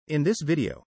In this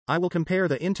video, I will compare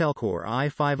the Intel Core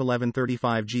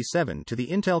i5-1135G7 to the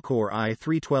Intel Core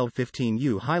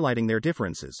i3-1215U, highlighting their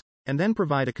differences, and then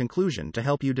provide a conclusion to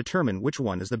help you determine which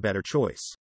one is the better choice.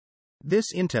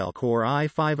 This Intel Core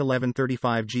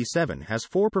i5-1135G7 has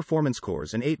 4 performance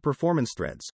cores and 8 performance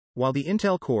threads, while the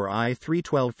Intel Core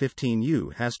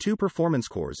i3-1215U has 2 performance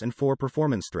cores and 4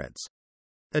 performance threads.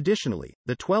 Additionally,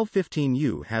 the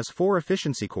 1215U has 4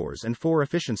 efficiency cores and 4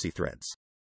 efficiency threads.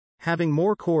 Having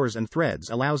more cores and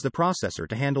threads allows the processor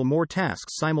to handle more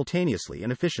tasks simultaneously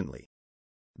and efficiently.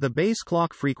 The base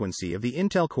clock frequency of the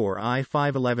Intel Core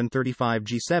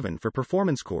i5-1135G7 for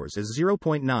performance cores is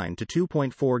 0.9 to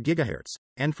 2.4 GHz,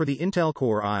 and for the Intel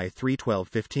Core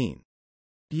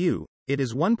i3-1215U, it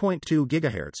is 1.2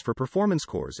 GHz for performance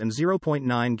cores and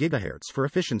 0.9 GHz for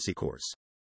efficiency cores.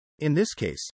 In this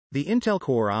case, the Intel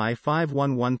Core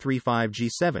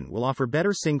i5-1135G7 will offer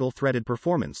better single-threaded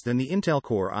performance than the Intel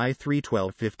Core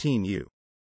i3-1215U.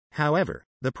 However,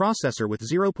 the processor with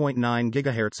 0.9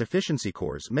 GHz efficiency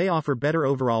cores may offer better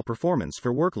overall performance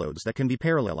for workloads that can be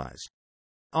parallelized.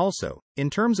 Also, in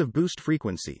terms of boost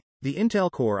frequency, the Intel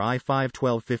Core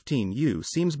i5-1215U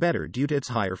seems better due to its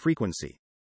higher frequency.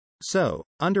 So,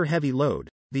 under heavy load,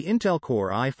 the Intel Core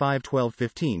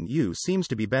i5-1215U seems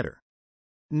to be better.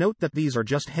 Note that these are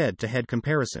just head-to-head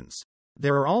comparisons.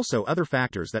 There are also other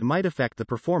factors that might affect the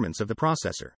performance of the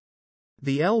processor.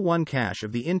 The L1 cache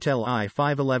of the Intel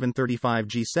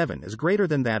i5-1135G7 is greater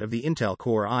than that of the Intel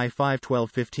Core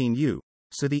i5-1215U,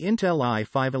 so the Intel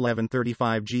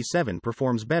i5-1135G7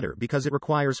 performs better because it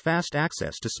requires fast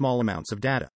access to small amounts of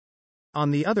data.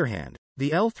 On the other hand,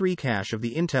 the L3 cache of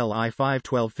the Intel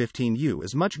i5-1215U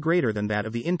is much greater than that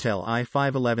of the Intel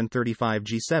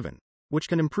i5-1135G7, which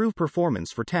can improve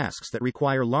performance for tasks that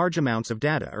require large amounts of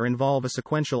data or involve a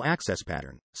sequential access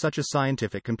pattern, such as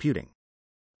scientific computing.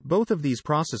 Both of these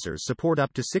processors support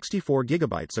up to 64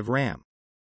 GB of RAM.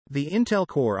 The Intel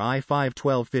Core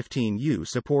i5-1215U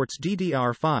supports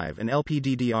DDR5 and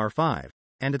LPDDR5,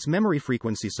 and its memory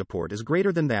frequency support is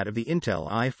greater than that of the Intel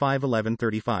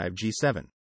i5-1135G7.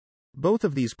 Both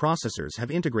of these processors have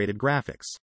integrated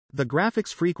graphics. The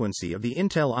graphics frequency of the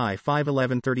Intel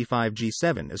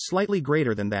i5-1135G7 is slightly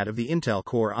greater than that of the Intel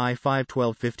Core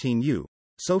i5-1215U,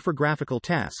 so for graphical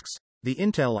tasks, the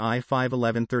Intel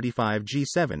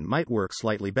i5-1135G7 might work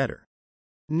slightly better.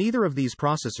 Neither of these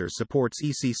processors supports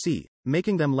ECC,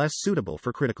 making them less suitable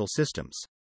for critical systems.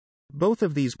 Both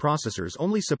of these processors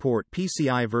only support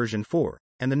PCI version 4,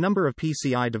 and the number of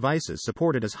PCI devices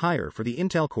supported is higher for the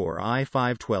Intel Core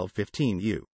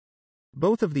i5-1215U.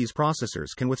 Both of these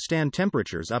processors can withstand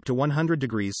temperatures up to 100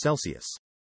 degrees Celsius.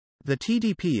 The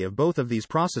TDP of both of these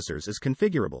processors is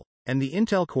configurable, and the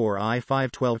Intel Core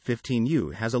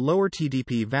i5-1215U has a lower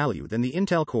TDP value than the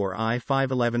Intel Core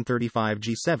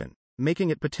i5-1135G7, making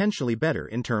it potentially better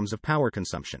in terms of power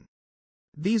consumption.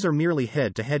 These are merely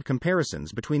head-to-head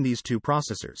comparisons between these two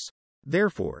processors.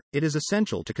 Therefore, it is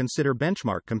essential to consider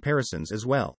benchmark comparisons as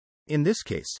well. In this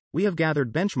case, we have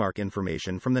gathered benchmark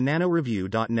information from the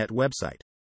nanoreview.net website.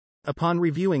 Upon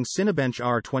reviewing Cinebench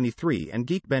R23 and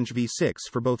Geekbench V6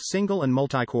 for both single and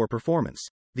multi-core performance,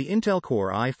 the Intel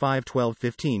Core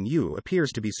i5-1215U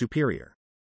appears to be superior.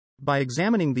 By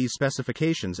examining these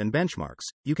specifications and benchmarks,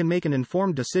 you can make an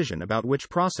informed decision about which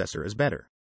processor is better.